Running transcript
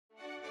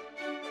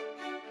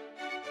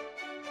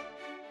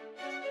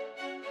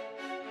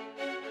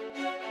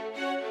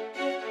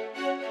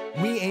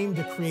we aim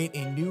to create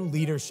a new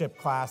leadership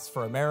class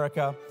for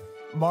America,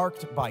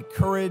 marked by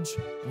courage,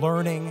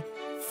 learning,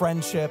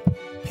 friendship,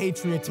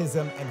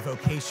 patriotism, and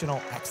vocational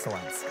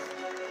excellence.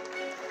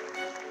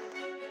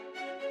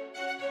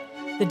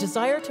 The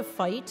desire to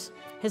fight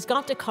has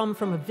got to come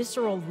from a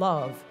visceral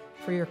love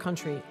for your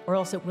country, or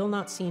else it will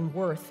not seem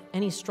worth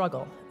any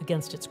struggle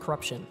against its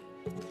corruption.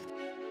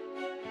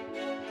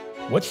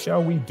 What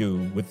shall we do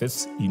with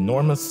this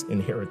enormous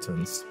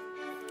inheritance,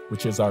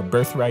 which is our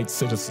birthright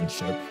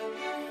citizenship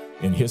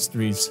in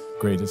history's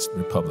greatest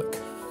republic?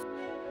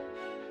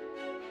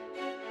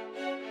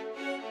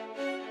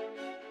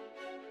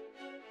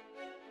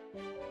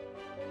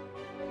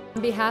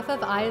 On behalf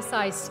of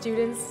ISI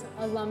students,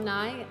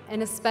 alumni,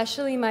 and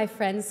especially my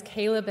friends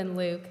Caleb and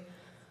Luke,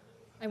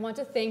 I want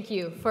to thank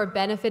you for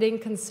benefiting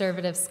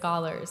conservative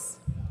scholars.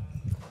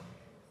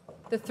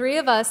 The three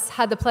of us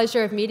had the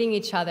pleasure of meeting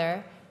each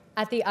other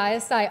at the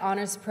ISI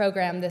Honors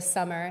Program this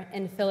summer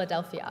in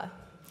Philadelphia.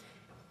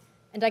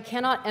 And I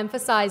cannot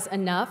emphasize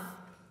enough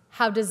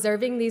how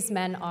deserving these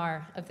men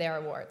are of their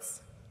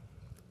awards.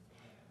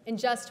 In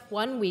just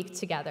 1 week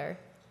together,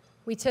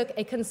 we took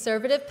a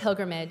conservative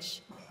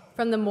pilgrimage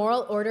from the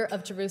Moral Order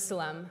of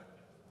Jerusalem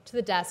to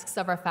the desks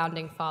of our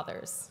founding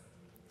fathers.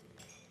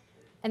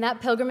 And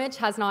that pilgrimage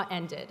has not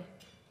ended,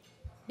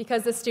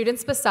 because the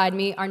students beside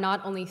me are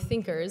not only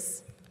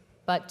thinkers,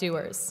 but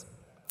doers.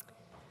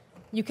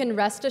 You can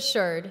rest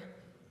assured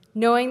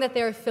knowing that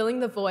they are filling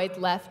the void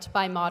left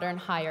by modern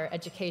higher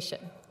education.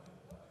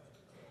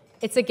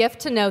 It's a gift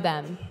to know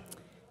them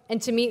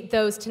and to meet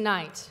those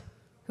tonight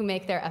who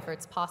make their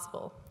efforts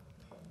possible.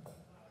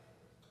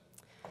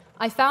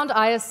 I found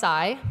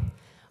ISI,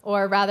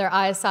 or rather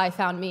ISI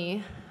found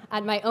me,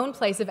 at my own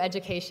place of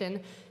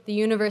education, the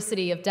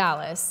University of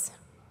Dallas.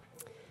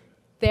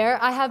 There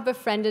I have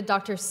befriended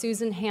Dr.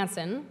 Susan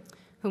Hanssen,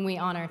 whom we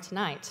honor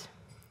tonight.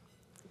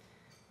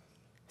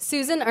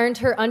 Susan earned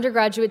her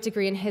undergraduate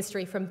degree in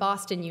history from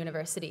Boston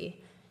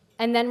University,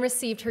 and then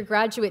received her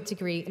graduate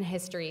degree in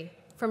history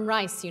from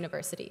Rice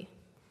University.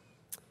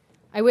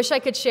 I wish I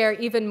could share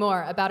even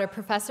more about her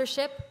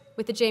professorship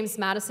with the James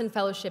Madison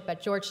Fellowship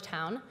at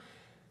Georgetown,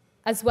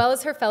 as well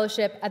as her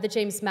fellowship at the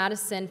James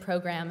Madison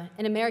Program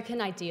in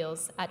American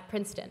Ideals at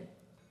Princeton.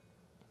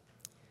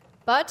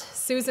 But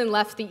Susan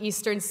left the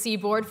Eastern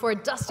Seaboard for a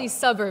dusty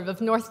suburb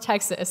of North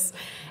Texas,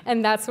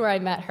 and that's where I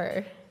met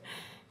her.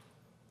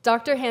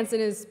 Dr. Hanssen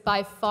is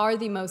by far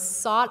the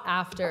most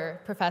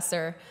sought-after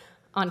professor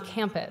on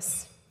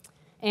campus,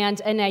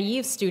 and a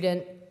naive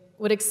student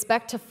would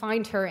expect to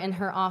find her in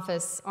her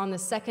office on the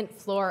second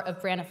floor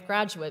of Braniff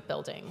Graduate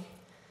Building.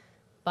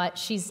 But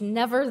she's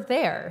never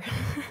there.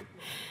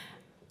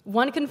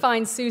 One can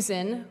find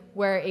Susan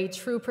where a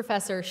true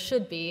professor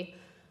should be,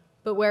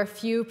 but where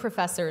few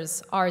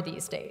professors are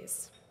these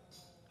days.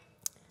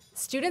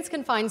 Students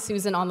can find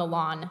Susan on the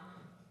lawn,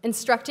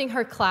 instructing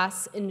her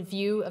class in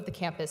view of the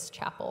campus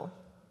chapel.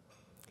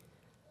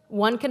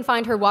 One can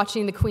find her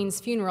watching the Queen's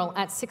funeral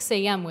at 6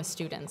 a.m. with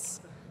students,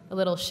 a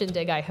little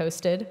shindig I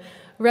hosted,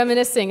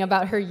 reminiscing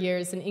about her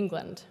years in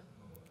England.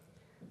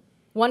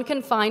 One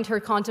can find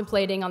her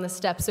contemplating on the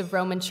steps of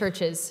Roman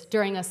churches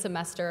during a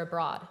semester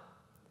abroad.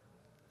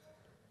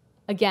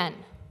 Again,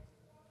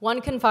 one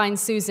can find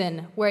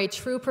Susan where a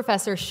true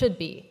professor should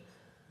be,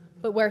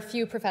 but where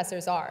few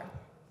professors are.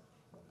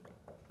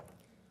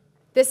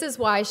 This is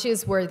why she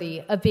is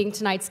worthy of being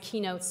tonight's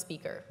keynote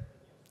speaker.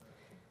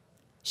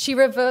 She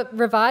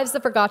revives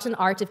the forgotten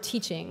art of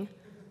teaching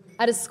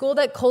at a school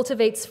that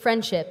cultivates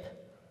friendship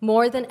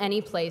more than any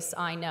place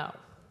I know.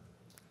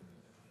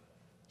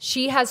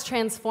 She has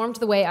transformed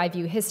the way I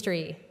view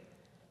history,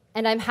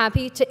 and I'm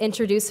happy to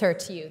introduce her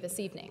to you this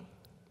evening.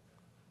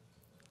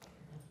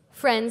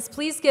 Friends,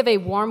 please give a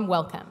warm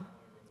welcome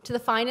to the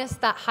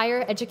finest that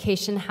higher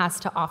education has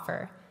to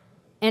offer,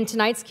 and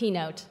tonight's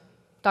keynote,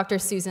 Dr.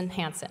 Susan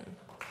Hanssen.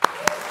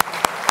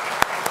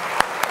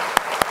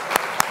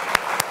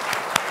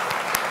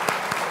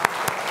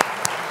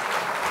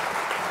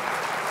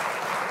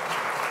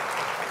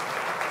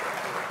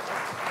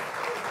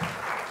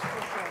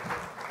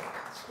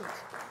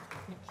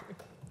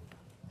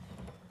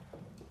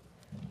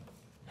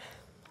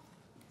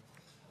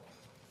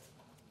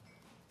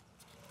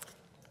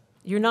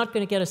 You're not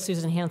going to get a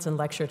Susan Hanssen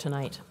lecture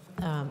tonight.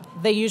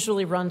 They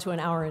usually run to an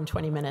hour and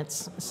 20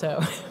 minutes,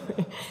 so.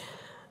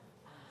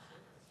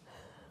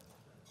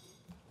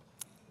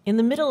 In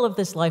the middle of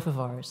this life of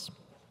ours,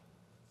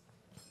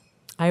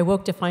 I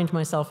awoke to find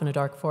myself in a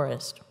dark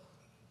forest.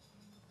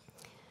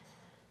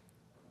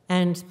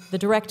 And the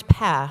direct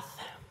path,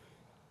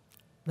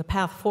 the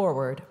path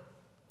forward,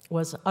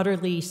 was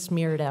utterly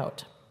smeared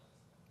out.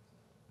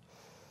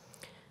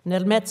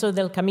 Nel mezzo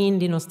del cammin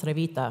di nostra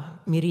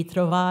vita mi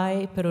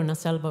ritrovai per una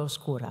selva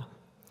oscura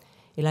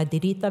e la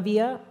diritta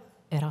via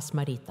era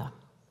smarrita.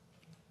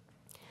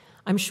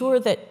 I'm sure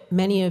that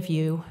many of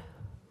you,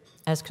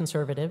 as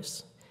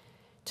conservatives,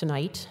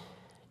 tonight,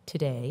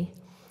 today,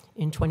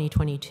 in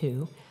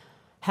 2022,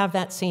 have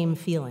that same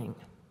feeling.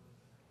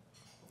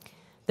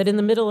 That in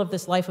the middle of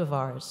this life of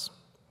ours,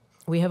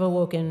 we have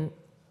awoken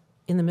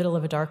in the middle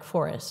of a dark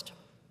forest.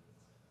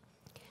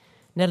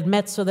 Nel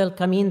mezzo del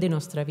cammin di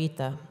nostra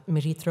vita mi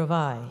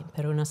ritrovai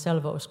per una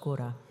selva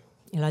oscura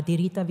e la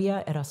dirita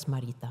via era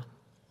smarrita.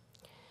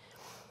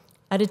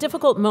 At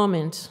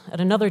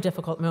another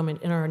difficult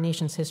moment in our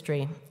nation's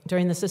history,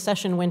 during the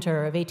secession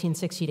winter of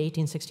 1860 to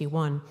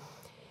 1861,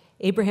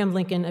 Abraham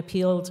Lincoln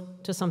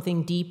appealed to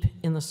something deep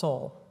in the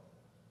soul.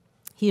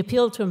 He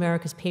appealed to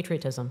America's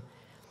patriotism.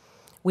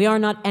 We are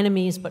not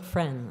enemies, but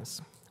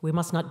friends. We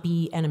must not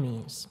be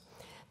enemies.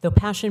 Though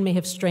passion may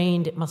have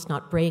strained, it must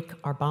not break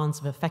our bonds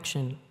of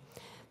affection.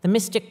 The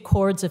mystic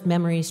cords of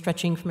memory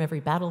stretching from every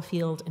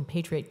battlefield and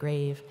patriot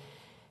grave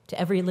to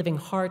every living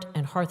heart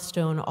and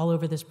hearthstone all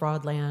over this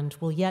broad land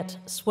will yet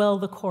swell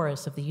the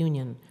chorus of the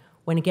Union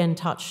when again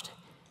touched,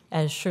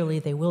 as surely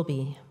they will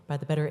be, by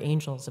the better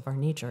angels of our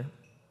nature.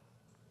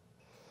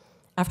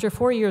 After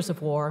 4 years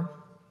of war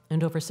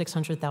and over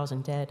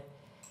 600,000 dead,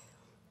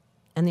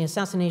 and the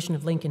assassination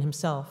of Lincoln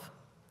himself,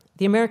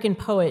 the American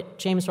poet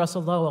James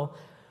Russell Lowell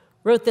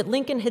wrote that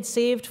Lincoln had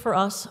saved for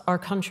us our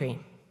country,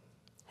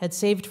 had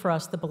saved for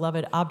us the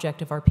beloved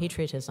object of our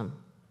patriotism.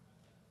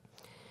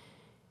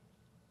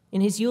 In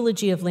his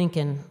eulogy of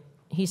Lincoln,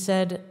 he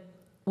said,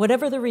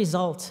 "Whatever the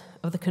result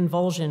of the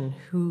convulsion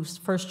whose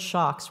first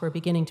shocks were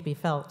beginning to be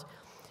felt,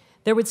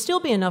 there would still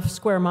be enough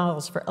square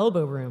miles for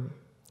elbow room.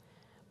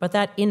 But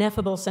that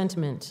ineffable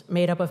sentiment,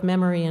 made up of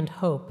memory and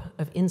hope,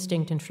 of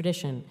instinct and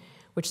tradition,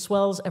 which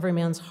swells every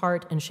man's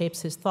heart and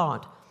shapes his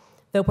thought,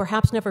 though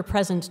perhaps never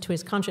present to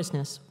his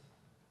consciousness,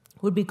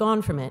 would be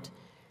gone from it,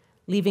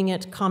 leaving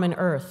it common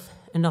earth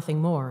and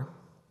nothing more.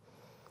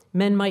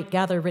 Men might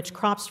gather rich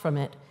crops from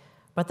it,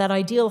 but that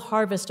ideal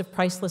harvest of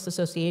priceless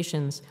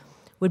associations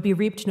would be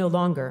reaped no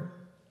longer.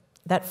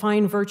 That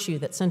fine virtue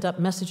that sent up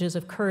messages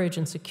of courage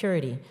and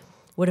security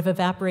would have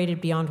evaporated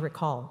beyond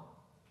recall.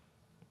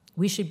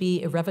 We should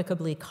be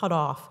irrevocably cut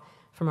off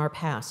from our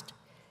past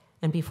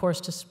and be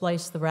forced to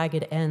splice the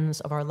ragged ends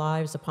of our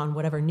lives upon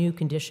whatever new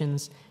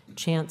conditions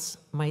chance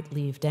might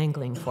leave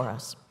dangling for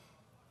us."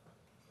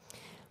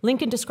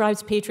 Lincoln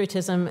describes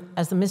patriotism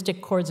as the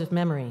mystic cords of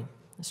memory,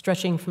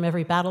 stretching from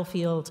every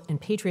battlefield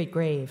and patriot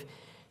grave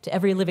to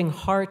every living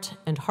heart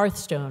and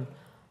hearthstone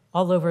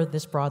all over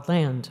this broad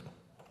land.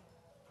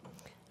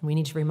 And we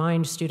need to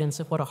remind students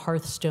of what a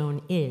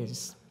hearthstone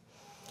is.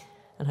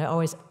 And I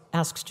always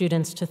ask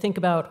students to think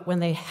about when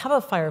they have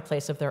a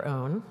fireplace of their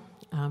own,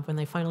 when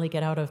they finally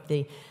get out of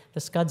the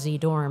scudsy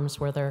dorms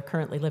where they're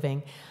currently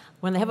living,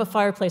 when they have a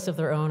fireplace of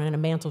their own and a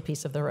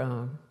mantelpiece of their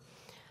own.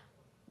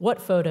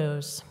 What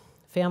photos,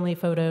 family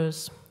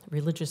photos,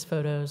 religious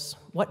photos,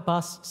 what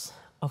busts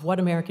of what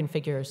American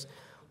figures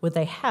would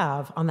they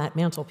have on that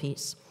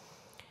mantelpiece?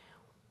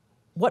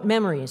 What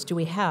memories do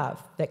we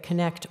have that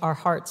connect our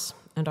hearts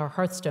and our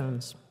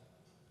hearthstones?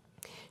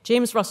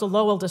 James Russell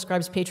Lowell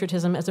describes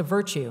patriotism as a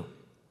virtue,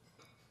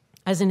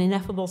 as an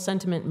ineffable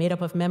sentiment made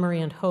up of memory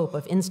and hope,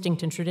 of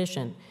instinct and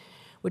tradition,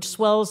 which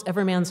swells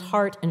every man's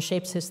heart and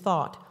shapes his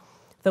thought,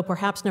 though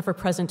perhaps never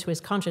present to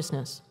his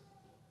consciousness,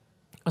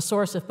 a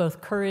source of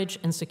both courage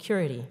and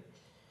security,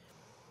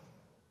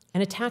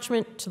 an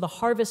attachment to the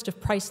harvest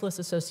of priceless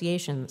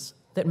associations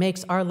that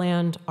makes our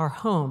land our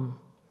home,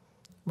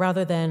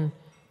 rather than,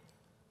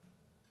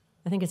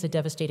 I think it's a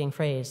devastating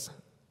phrase,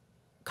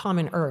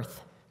 common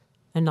earth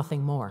and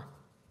nothing more.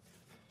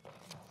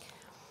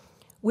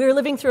 We're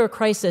living through a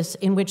crisis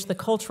in which the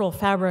cultural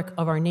fabric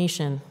of our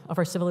nation, of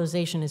our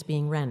civilization, is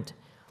being rent.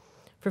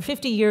 For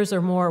 50 years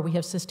or more, we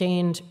have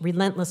sustained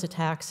relentless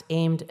attacks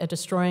aimed at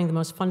destroying the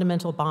most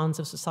fundamental bonds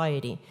of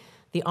society,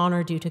 the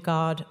honor due to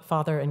God,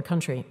 Father, and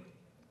country.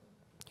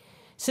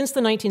 Since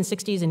the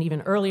 1960s and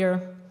even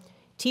earlier,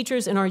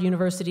 teachers in our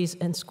universities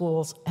and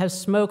schools have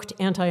smoked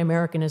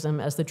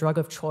anti-Americanism as the drug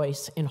of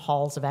choice in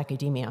halls of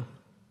academia.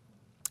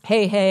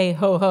 Hey, hey,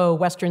 ho, ho,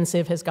 Western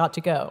Civ has got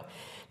to go.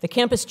 The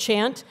campus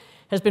chant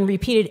has been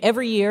repeated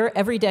every year,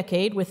 every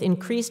decade, with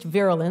increased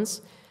virulence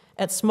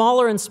at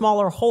smaller and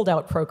smaller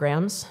holdout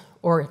programs,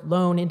 or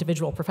lone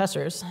individual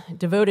professors,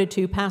 devoted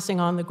to passing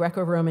on the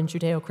Greco-Roman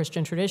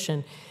Judeo-Christian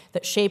tradition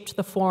that shaped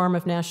the form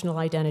of national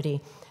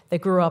identity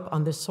that grew up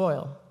on this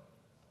soil.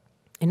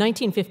 In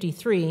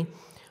 1953,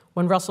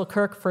 when Russell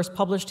Kirk first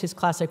published his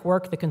classic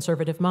work, The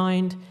Conservative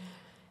Mind,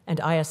 and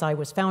ISI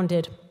was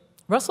founded,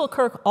 Russell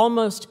Kirk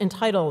almost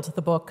entitled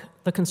the book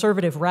The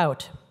Conservative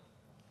Route.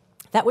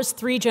 That was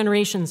 3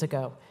 generations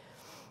ago.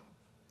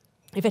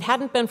 If it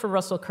hadn't been for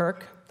Russell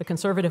Kirk, The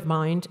Conservative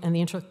Mind, and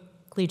the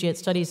Intercollegiate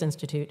Studies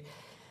Institute,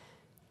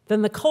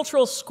 then the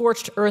cultural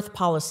scorched earth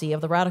policy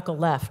of the radical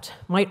left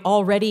might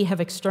already have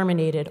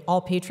exterminated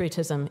all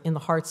patriotism in the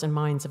hearts and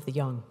minds of the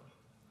young.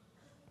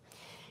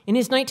 In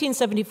his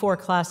 1974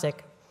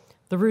 classic,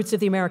 The Roots of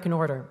the American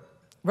Order,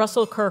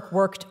 Russell Kirk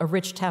worked a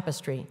rich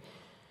tapestry,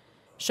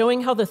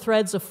 showing how the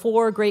threads of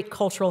 4 great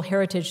cultural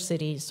heritage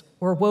cities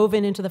were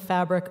woven into the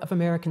fabric of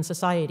American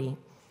society: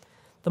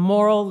 the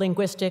moral,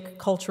 linguistic,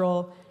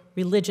 cultural,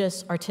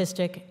 religious,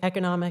 artistic,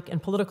 economic,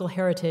 and political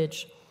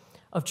heritage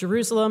of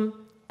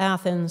Jerusalem,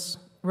 Athens,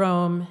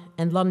 Rome,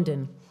 and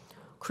London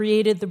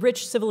created the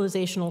rich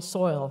civilizational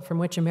soil from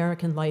which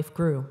American life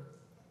grew.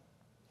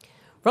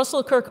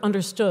 Russell Kirk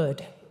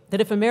understood that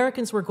if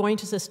Americans were going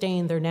to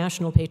sustain their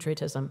national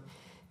patriotism,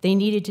 they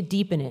needed to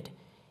deepen it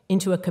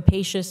into a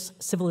capacious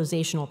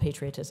civilizational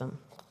patriotism.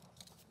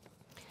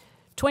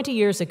 20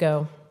 years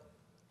ago,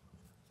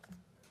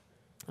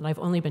 and I've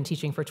only been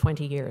teaching for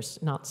 20 years,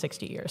 not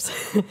 60 years.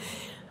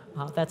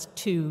 That's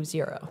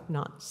 2-0,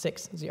 not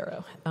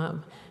 6-0.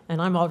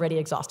 And I'm already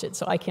exhausted,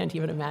 so I can't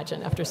even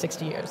imagine after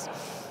 60 years.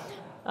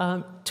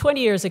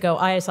 20 years ago,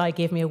 ISI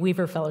gave me a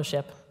Weaver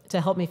Fellowship to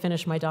help me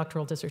finish my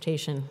doctoral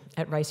dissertation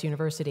at Rice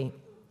University.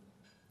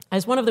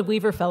 As one of the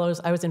Weaver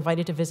Fellows, I was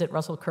invited to visit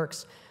Russell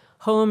Kirk's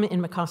home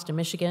in Mecosta,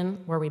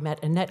 Michigan, where we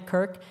met Annette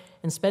Kirk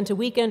and spent a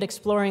weekend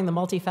exploring the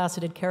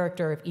multifaceted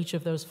character of each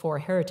of those 4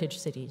 heritage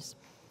cities.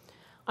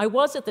 I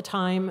was, at the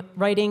time,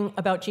 writing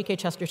about G.K.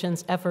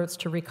 Chesterton's efforts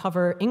to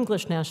recover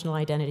English national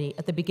identity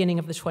at the beginning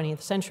of the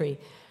 20th century,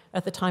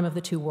 at the time of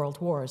the 2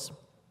 world wars.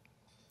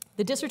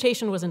 The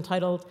dissertation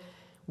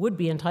would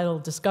be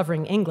entitled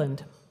Discovering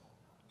England.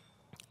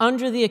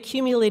 Under the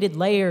accumulated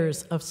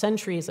layers of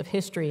centuries of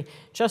history,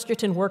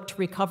 Chesterton worked to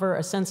recover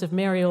a sense of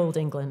merry old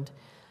England,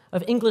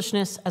 of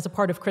Englishness as a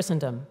part of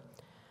Christendom,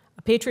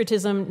 a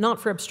patriotism not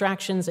for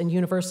abstractions and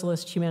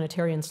universalist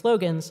humanitarian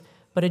slogans,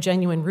 but a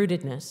genuine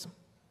rootedness.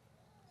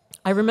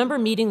 I remember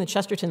meeting the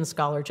Chesterton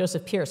scholar,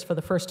 Joseph Pearce, for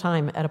the first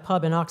time at a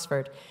pub in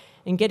Oxford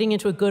and getting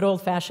into a good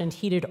old-fashioned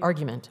heated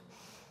argument.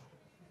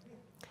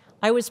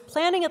 I was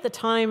planning at the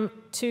time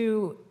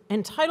to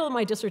entitle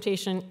my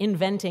dissertation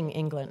Inventing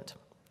England.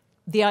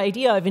 The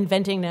idea of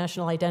inventing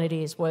national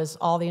identities was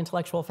all the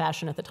intellectual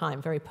fashion at the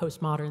time, very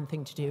postmodern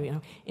thing to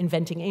do,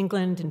 inventing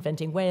England,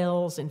 inventing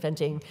Wales,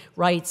 inventing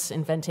rights,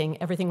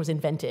 everything was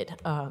invented.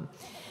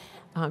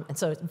 And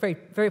so it's very,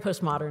 very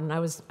postmodern. And I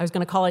was going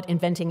to call it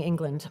Inventing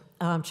England,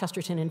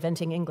 Chesterton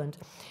Inventing England.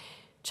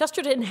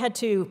 Chesterton had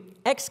to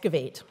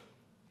excavate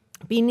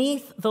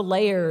beneath the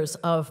layers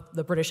of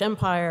the British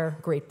Empire,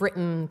 Great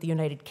Britain, the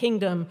United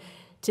Kingdom,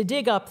 to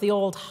dig up the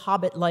old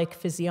hobbit-like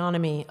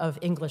physiognomy of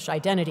English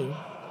identity.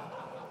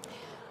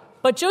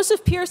 But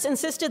Joseph Pearce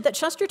insisted that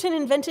Chesterton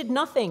invented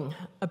nothing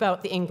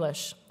about the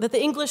English, that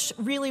the English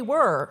really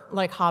were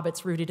like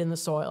hobbits rooted in the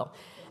soil,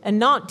 and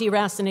not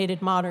deracinated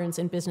moderns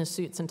in business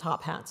suits and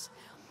top hats.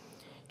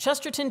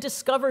 Chesterton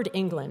discovered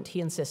England,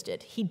 he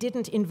insisted. He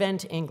didn't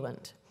invent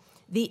England.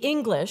 The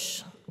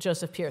English,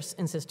 Joseph Pearce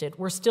insisted,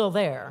 were still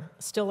there,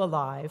 still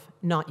alive,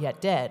 not yet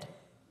dead.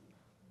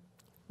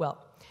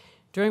 Well,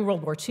 during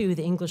World War II,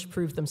 the English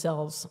proved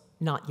themselves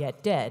not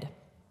yet dead.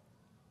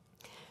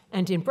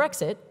 And in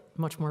Brexit,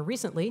 much more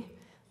recently,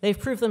 they've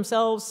proved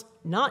themselves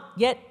not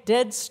yet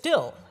dead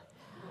still.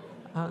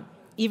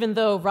 Even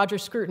though Roger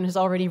Scruton has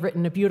already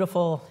written a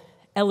beautiful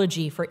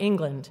elegy for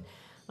England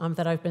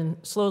that I've been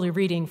slowly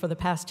reading for the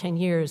past 10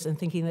 years and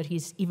thinking that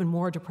he's even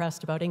more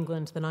depressed about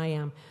England than I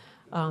am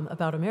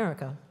about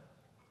America.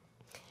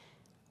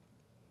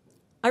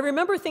 I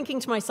remember thinking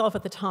to myself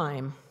at the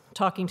time,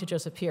 talking to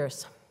Joseph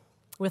Pearce,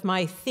 with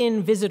my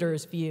thin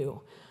visitor's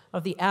view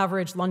of the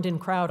average London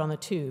crowd on the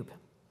tube,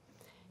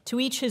 to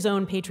each his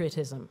own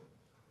patriotism.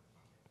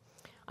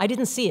 I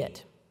didn't see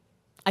it.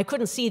 I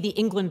couldn't see the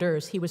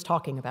Englanders he was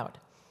talking about.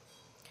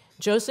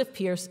 Joseph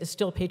Pearce is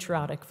still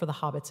patriotic for the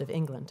hobbits of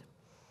England,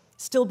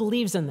 still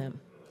believes in them,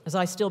 as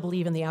I still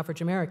believe in the average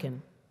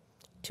American.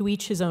 To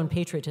each his own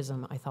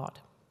patriotism, I thought.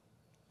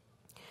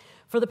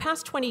 For the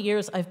past 20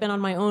 years, I've been on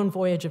my own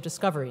voyage of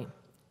discovery.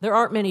 There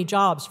aren't many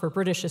jobs for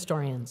British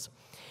historians,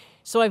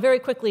 so I very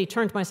quickly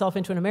turned myself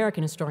into an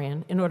American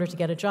historian in order to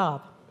get a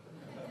job.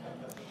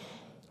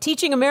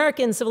 Teaching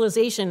American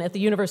civilization at the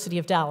University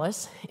of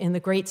Dallas, in the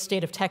great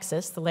state of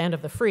Texas, the land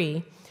of the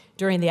free,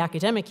 during the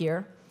academic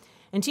year,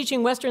 and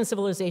teaching Western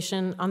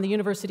civilization on the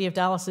University of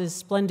Dallas's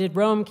splendid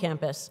Rome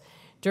campus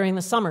during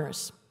the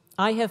summers,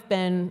 I have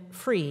been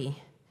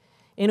free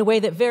in a way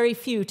that very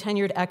few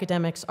tenured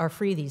academics are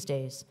free these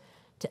days,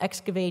 to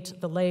excavate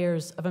the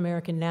layers of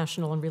American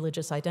national and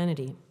religious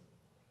identity.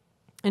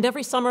 And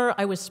every summer,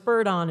 I was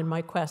spurred on in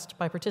my quest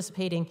by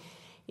participating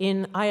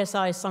in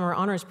ISI's summer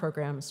honors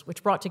programs,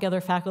 which brought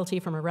together faculty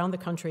from around the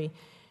country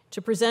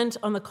to present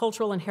on the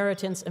cultural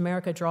inheritance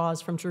America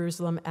draws from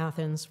Jerusalem,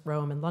 Athens,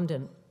 Rome, and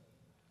London.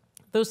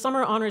 Those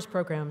summer honors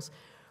programs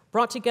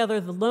brought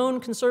together the lone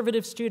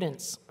conservative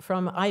students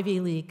from Ivy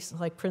Leagues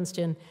like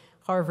Princeton,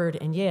 Harvard,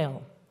 and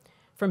Yale,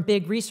 from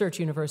big research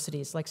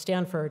universities like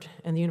Stanford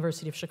and the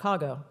University of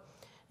Chicago,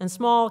 and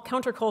small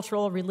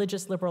countercultural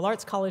religious liberal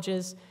arts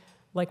colleges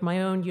like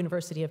my own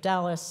University of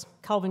Dallas,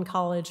 Calvin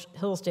College,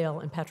 Hillsdale,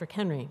 and Patrick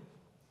Henry.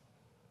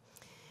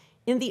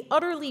 In the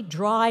utterly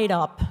dried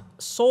up,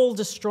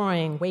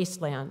 soul-destroying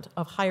wasteland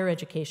of higher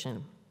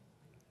education,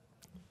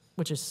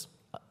 which is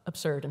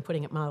absurd and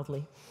putting it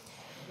mildly,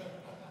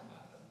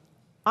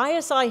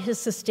 ISI has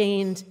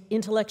sustained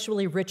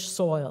intellectually rich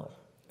soil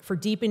for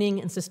deepening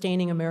and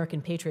sustaining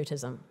American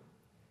patriotism.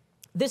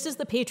 This is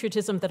the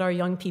patriotism that our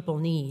young people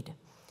need.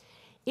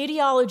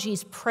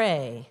 Ideologies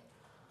prey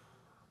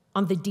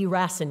on the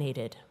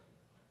deracinated.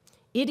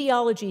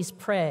 Ideologies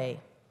prey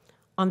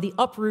on the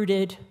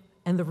uprooted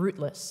and the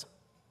rootless.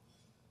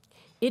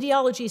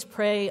 Ideologies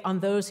prey on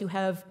those who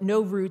have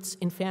no roots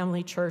in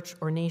family, church,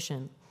 or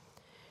nation.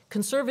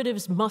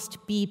 Conservatives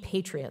must be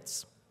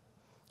patriots.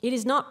 It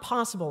is not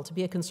possible to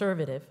be a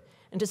conservative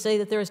and to say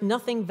that there is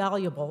nothing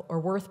valuable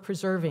or worth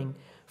preserving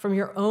from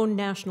your own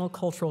national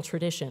cultural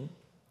tradition.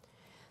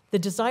 The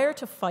desire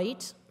to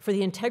fight for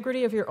the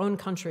integrity of your own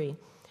country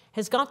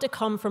has got to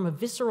come from a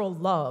visceral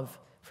love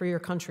for your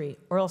country,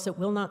 or else it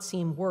will not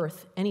seem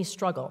worth any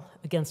struggle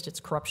against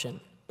its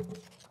corruption.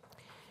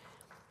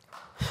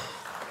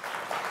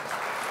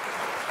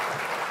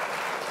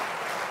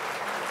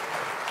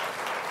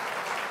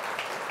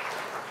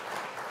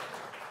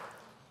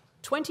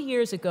 "20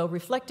 years ago,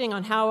 reflecting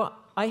on how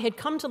I had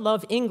come to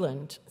love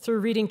England through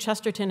reading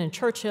Chesterton and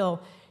Churchill,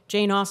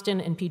 Jane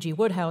Austen, and P.G.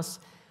 Wodehouse,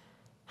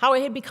 how I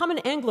had become an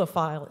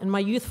Anglophile in my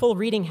youthful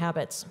reading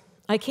habits,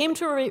 I came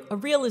to a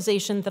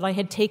realization that I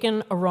had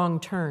taken a wrong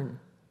turn.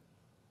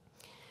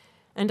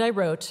 And I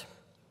wrote,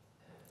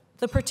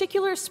 the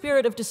particular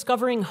spirit of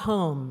discovering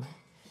home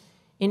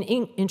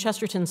in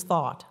Chesterton's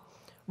thought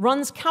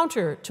runs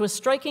counter to a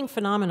striking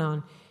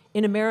phenomenon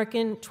in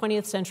American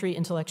 20th century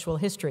intellectual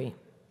history,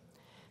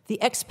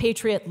 the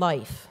expatriate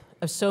life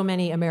of so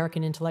many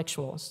American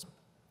intellectuals.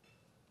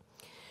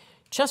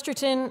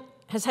 Chesterton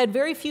has had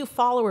very few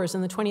followers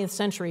in the 20th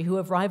century who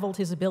have rivaled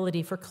his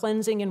ability for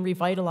cleansing and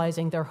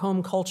revitalizing their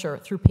home culture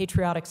through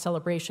patriotic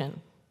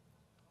celebration.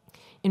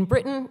 In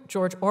Britain,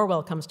 George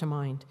Orwell comes to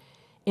mind.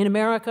 In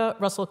America,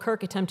 Russell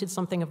Kirk attempted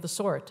something of the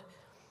sort.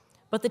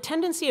 But the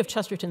tendency of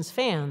Chesterton's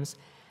fans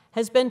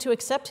has been to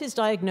accept his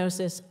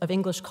diagnosis of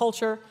English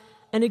culture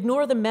and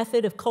ignore the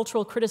method of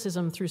cultural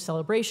criticism through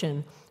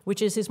celebration, which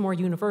is his more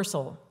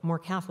universal, more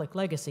Catholic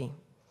legacy.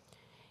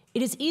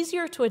 It is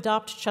easier to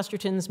adopt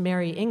Chesterton's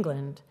Merry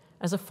England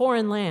as a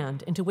foreign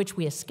land into which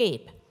we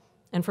escape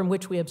and from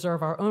which we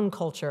observe our own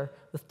culture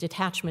with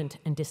detachment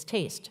and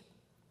distaste.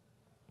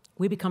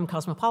 We become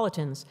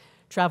cosmopolitans,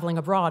 traveling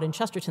abroad in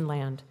Chesterton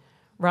land,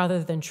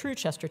 rather than true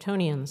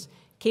Chestertonians,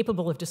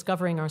 capable of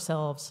discovering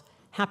ourselves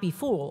happy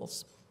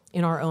fools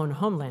in our own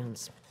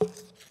homelands.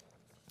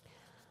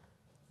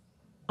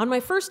 On my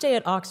first day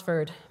at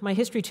Oxford, my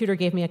history tutor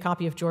gave me a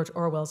copy of George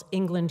Orwell's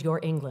England, Your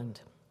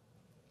England.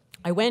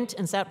 I went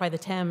and sat by the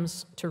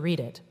Thames to read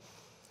it.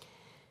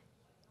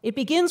 It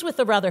begins with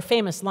the rather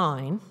famous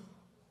line,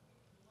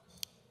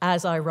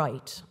 "As I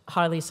write,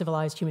 highly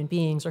civilized human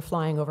beings are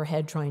flying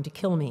overhead trying to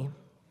kill me."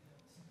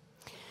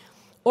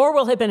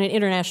 Orwell had been an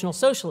international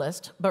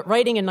socialist, but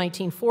writing in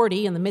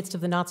 1940 in the midst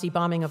of the Nazi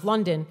bombing of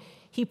London,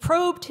 he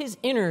probed his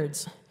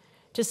innards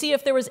to see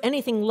if there was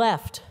anything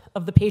left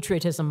of the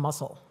patriotism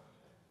muscle.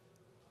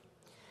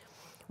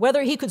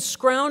 Whether he could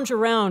scrounge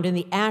around in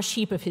the ash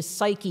heap of his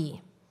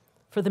psyche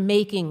for the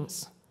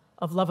makings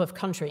of love of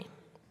country.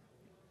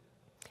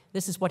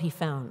 This is what he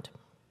found.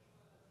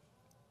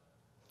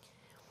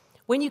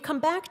 When you come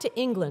back to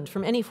England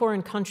from any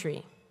foreign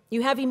country,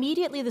 you have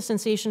immediately the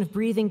sensation of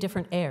breathing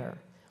different air.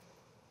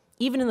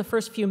 Even in the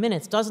first few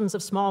minutes, dozens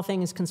of small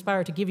things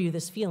conspire to give you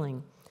this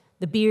feeling.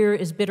 The beer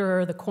is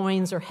bitterer, the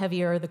coins are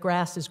heavier, the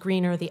grass is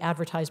greener, the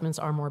advertisements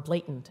are more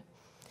blatant.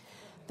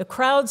 The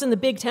crowds in the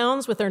big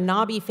towns with their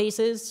knobby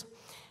faces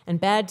and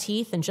bad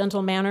teeth and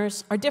gentle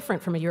manners are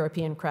different from a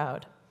European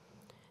crowd.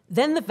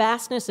 Then the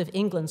vastness of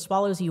England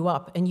swallows you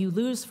up, and you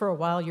lose for a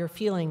while your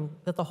feeling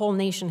that the whole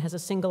nation has a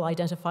single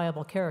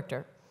identifiable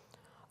character.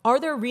 Are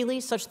there really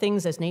such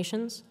things as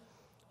nations?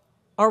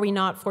 Are we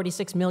not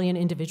 46 million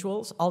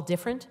individuals, all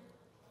different?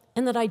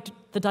 And the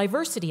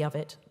diversity of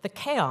it, the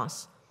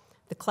chaos,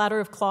 the clatter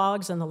of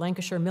clogs in the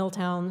Lancashire mill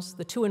towns,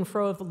 the to and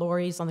fro of the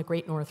lorries on the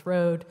Great North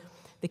Road,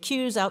 the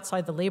queues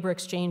outside the labor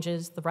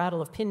exchanges, the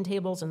rattle of pin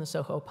tables in the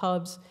Soho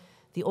pubs,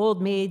 the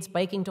old maids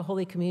biking to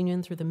Holy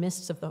Communion through the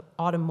mists of the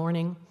autumn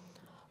morning,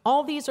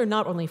 all these are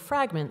not only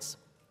fragments,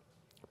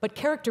 but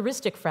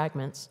characteristic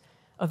fragments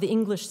of the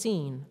English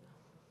scene.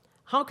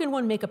 How can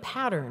one make a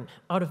pattern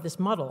out of this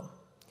muddle?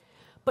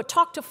 But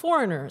talk to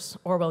foreigners,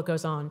 Orwell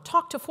goes on.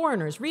 Talk to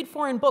foreigners, read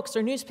foreign books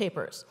or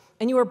newspapers,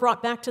 and you are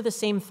brought back to the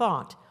same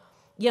thought.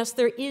 Yes,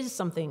 there is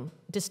something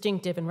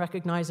distinctive and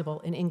recognizable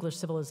in English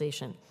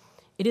civilization.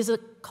 It is a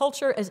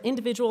culture as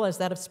individual as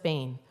that of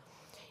Spain.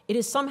 It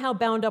is somehow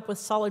bound up with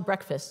solid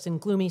breakfasts and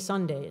gloomy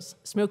Sundays,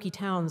 smoky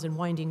towns and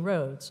winding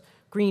roads,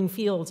 green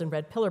fields and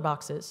red pillar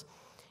boxes.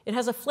 It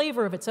has a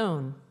flavor of its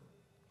own.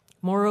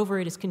 Moreover,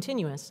 it is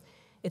continuous.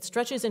 It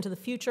stretches into the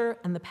future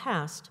and the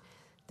past.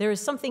 There is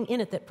something in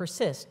it that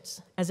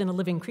persists, as in a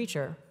living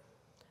creature.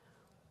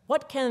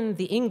 What can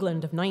the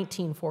England of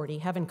 1940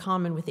 have in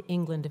common with the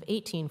England of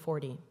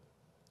 1840?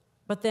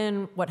 But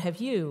then, what have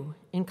you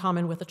in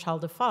common with a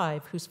child of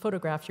 5 whose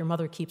photograph your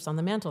mother keeps on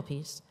the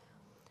mantelpiece?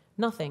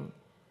 Nothing,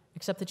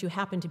 except that you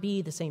happen to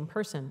be the same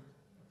person.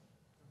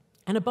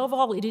 And above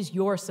all, it is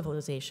your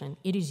civilization.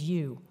 It is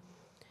you.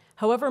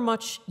 However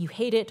much you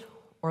hate it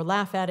or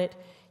laugh at it,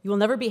 you will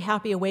never be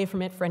happy away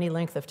from it for any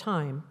length of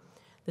time.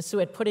 The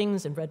suet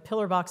puddings and red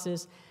pillar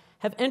boxes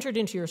have entered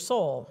into your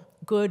soul.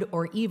 Good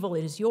or evil,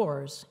 it is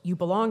yours. You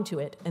belong to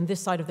it, and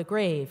this side of the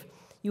grave,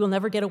 you will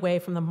never get away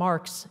from the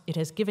marks it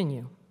has given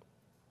you.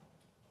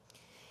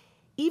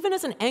 Even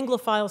as an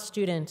Anglophile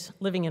student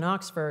living in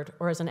Oxford,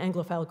 or as an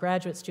Anglophile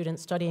graduate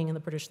student studying in the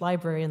British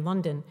Library in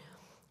London,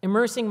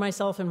 immersing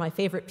myself in my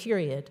favorite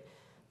period,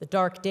 the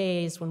dark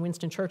days when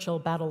Winston Churchill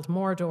battled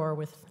Mordor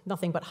with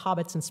nothing but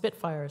hobbits and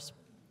spitfires.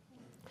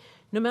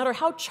 No matter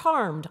how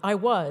charmed I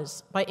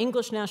was by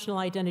English national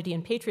identity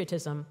and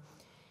patriotism,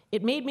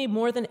 it made me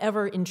more than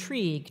ever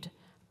intrigued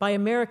by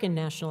American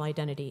national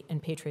identity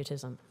and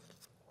patriotism.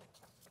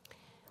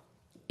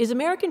 Is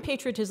American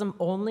patriotism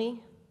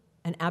only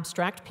an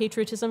abstract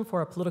patriotism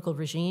for a political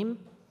regime?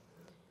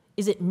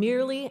 Is it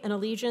merely an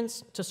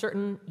allegiance to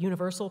certain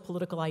universal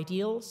political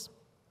ideals?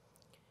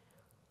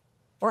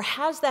 Or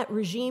has that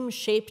regime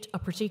shaped a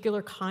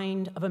particular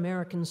kind of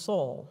American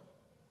soul?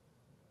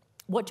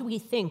 What do we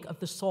think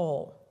of the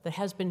soul that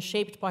has been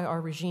shaped by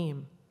our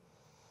regime?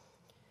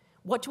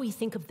 What do we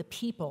think of the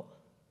people?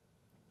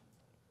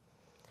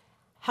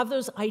 Have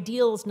those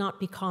ideals not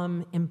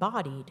become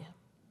embodied,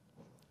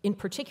 in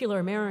particular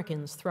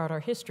Americans, throughout our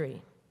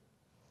history?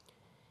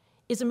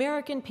 Is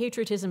American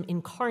patriotism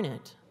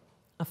incarnate,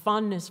 a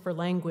fondness for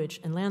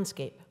language and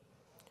landscape?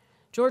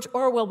 George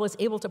Orwell was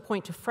able to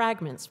point to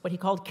fragments, what he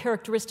called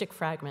characteristic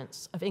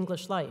fragments of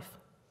English life.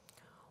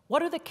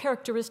 What are the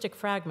characteristic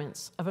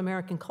fragments of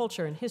American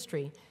culture and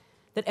history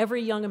that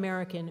every young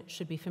American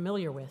should be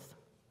familiar with?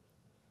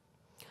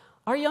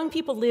 Our young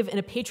people live in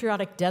a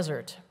patriotic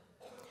desert.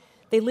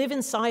 They live in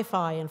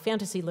sci-fi and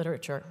fantasy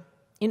literature,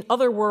 in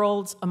other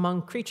worlds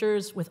among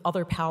creatures with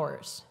other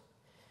powers.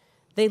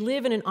 They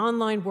live in an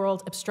online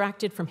world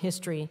abstracted from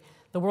history,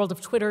 the world of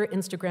Twitter,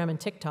 Instagram, and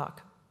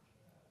TikTok.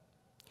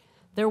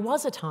 There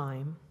was a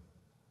time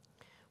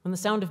when The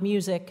Sound of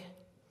Music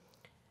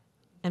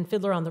and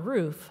Fiddler on the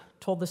Roof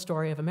told the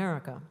story of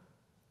America.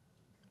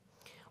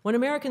 When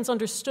Americans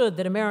understood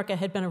that America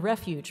had been a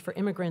refuge for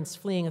immigrants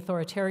fleeing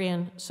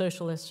authoritarian,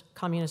 socialist,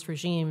 communist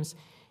regimes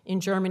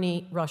in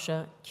Germany,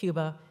 Russia,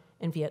 Cuba,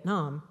 and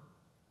Vietnam.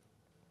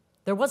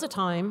 There was a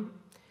time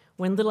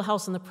when Little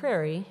House on the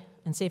Prairie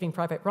and Saving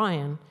Private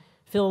Ryan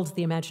filled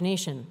the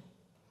imagination.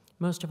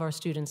 Most of our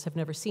students have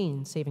never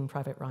seen Saving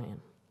Private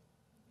Ryan.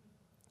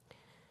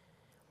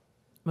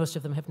 Most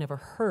of them have never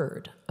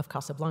heard of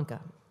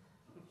Casablanca.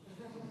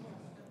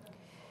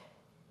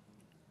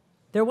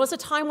 There was a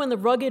time when the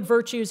rugged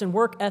virtues and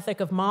work ethic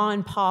of Ma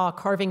and Pa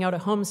carving out a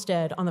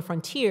homestead on the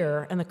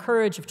frontier and the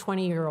courage of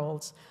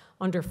 20-year-olds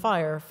under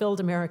fire filled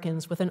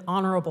Americans with an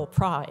honorable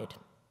pride.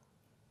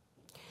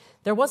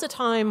 There was a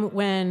time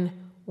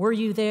when "Were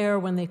you there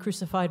when they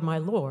crucified my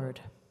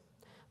Lord?"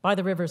 By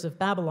the Rivers of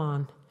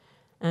Babylon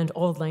and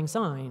Auld Lang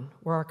Syne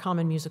were our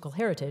common musical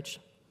heritage,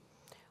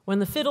 when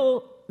the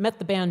fiddle met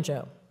the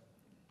banjo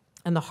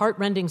and the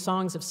heart-rending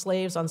songs of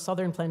slaves on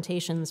southern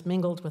plantations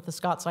mingled with the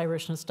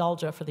Scots-Irish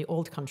nostalgia for the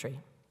old country.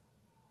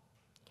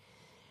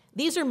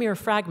 These are mere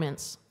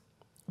fragments,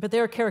 but they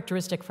are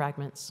characteristic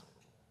fragments.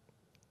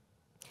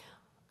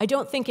 I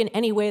don't think in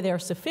any way they are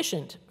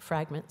sufficient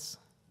fragments.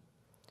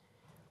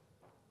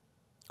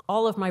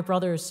 All of my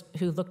brothers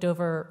who looked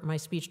over my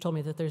speech told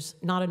me that there's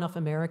not enough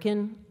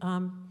American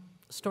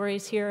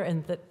stories here,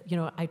 and that,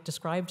 I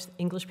described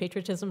English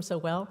patriotism so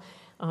well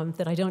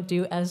that I don't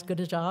do as good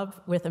a job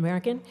with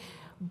American.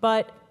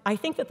 But I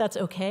think that that's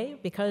okay,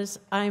 because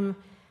I'm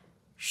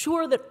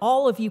sure that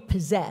all of you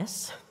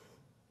possess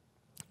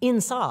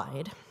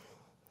inside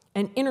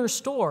an inner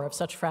store of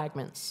such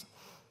fragments.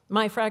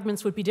 My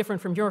fragments would be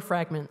different from your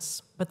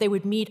fragments, but they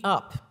would meet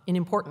up in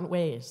important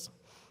ways.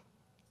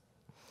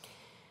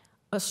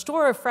 A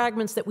store of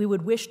fragments that we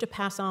would wish to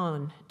pass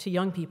on to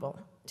young people,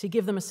 to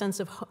give them a sense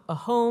of a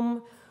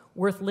home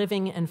worth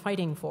living and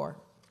fighting for.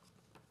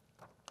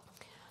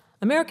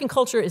 American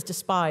culture is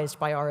despised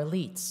by our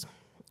elites,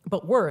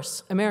 but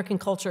worse, American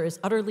culture is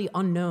utterly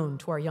unknown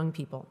to our young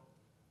people.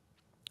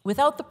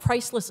 Without the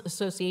priceless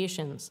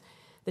associations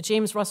that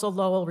James Russell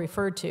Lowell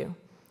referred to,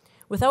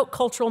 without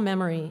cultural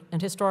memory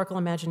and historical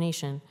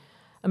imagination,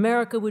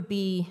 America would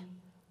be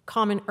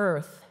common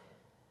earth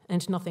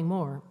and nothing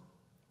more.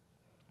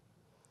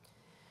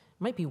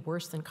 It might be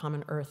worse than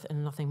common earth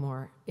and nothing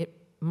more. It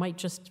might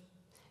just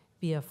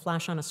be a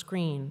flash on a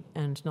screen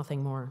and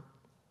nothing more.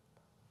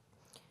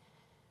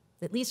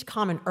 At least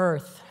common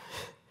earth,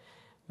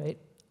 right,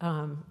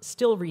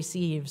 still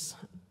receives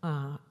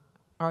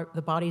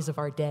the bodies of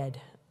our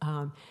dead.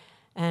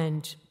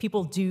 And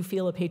people do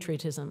feel a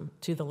patriotism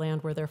to the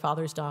land where their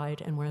fathers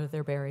died and where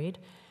they're buried,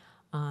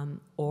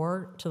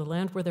 or to the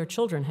land where their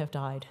children have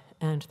died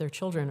and their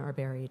children are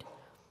buried.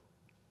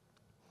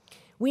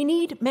 We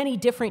need many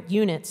different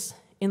units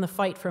in the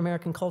fight for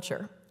American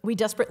culture. We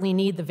desperately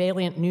need the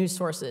valiant news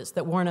sources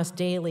that warn us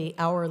daily,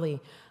 hourly,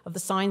 of the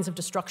signs of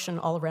destruction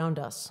all around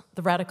us,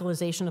 the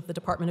radicalization of the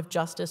Department of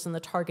Justice and the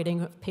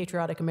targeting of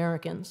patriotic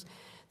Americans,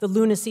 the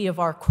lunacy of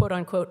our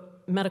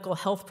quote-unquote medical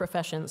health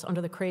professions under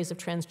the craze of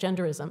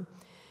transgenderism,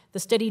 the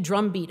steady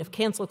drumbeat of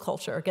cancel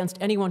culture against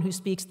anyone who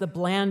speaks the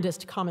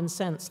blandest common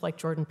sense like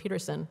Jordan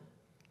Peterson.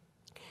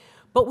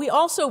 But we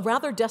also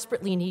rather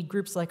desperately need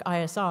groups like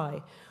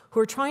ISI, who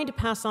are trying to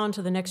pass on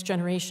to the next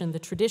generation the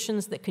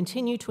traditions that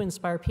continue to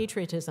inspire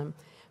patriotism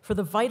for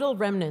the vital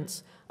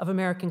remnants of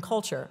American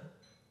culture,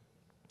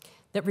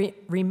 that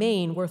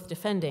remain worth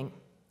defending.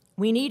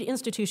 We need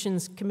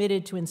institutions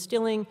committed to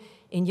instilling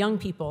in young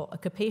people a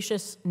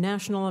capacious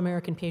national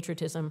American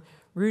patriotism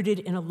rooted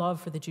in a love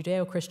for the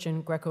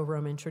Judeo-Christian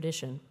Greco-Roman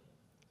tradition.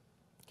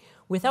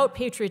 Without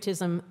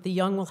patriotism, the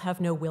young will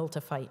have no will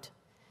to fight.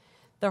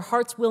 Their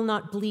hearts will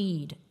not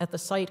bleed at the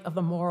sight of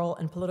the moral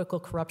and political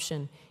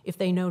corruption if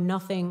they know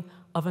nothing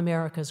of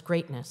America's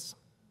greatness.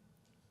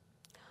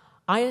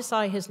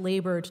 ISI has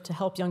labored to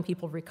help young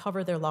people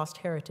recover their lost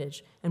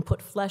heritage and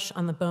put flesh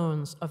on the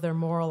bones of their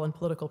moral and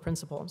political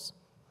principles.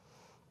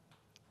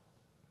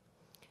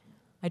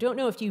 I don't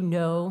know if you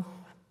know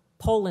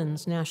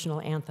Poland's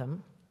national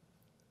anthem.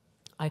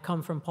 I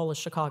come from Polish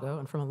Chicago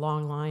and from a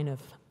long line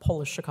of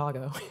Polish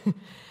Chicago.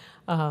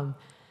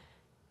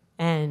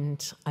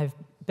 And I've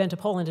been to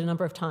Poland a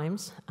number of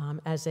times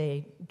as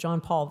a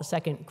John Paul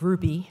II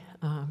groupie,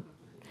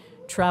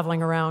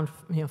 traveling around,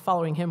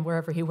 following him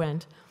wherever he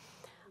went.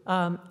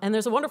 And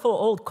there's a wonderful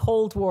old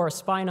Cold War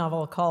spy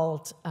novel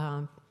called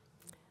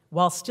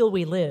While Still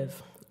We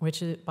Live,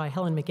 which is by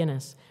Helen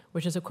McGinnis,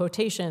 which is a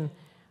quotation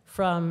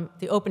from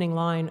the opening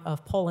line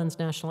of Poland's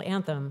national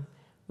anthem,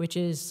 which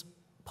is,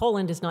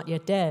 "Poland is not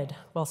yet dead,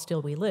 while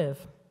still we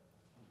live."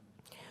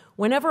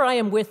 Whenever I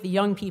am with the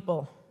young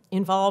people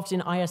involved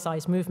in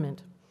ISI's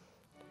movement,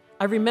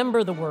 I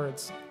remember the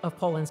words of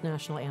Poland's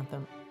national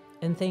anthem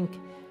and think,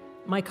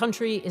 my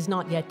country is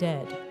not yet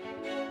dead,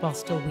 while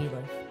still we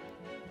live.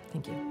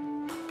 Thank you.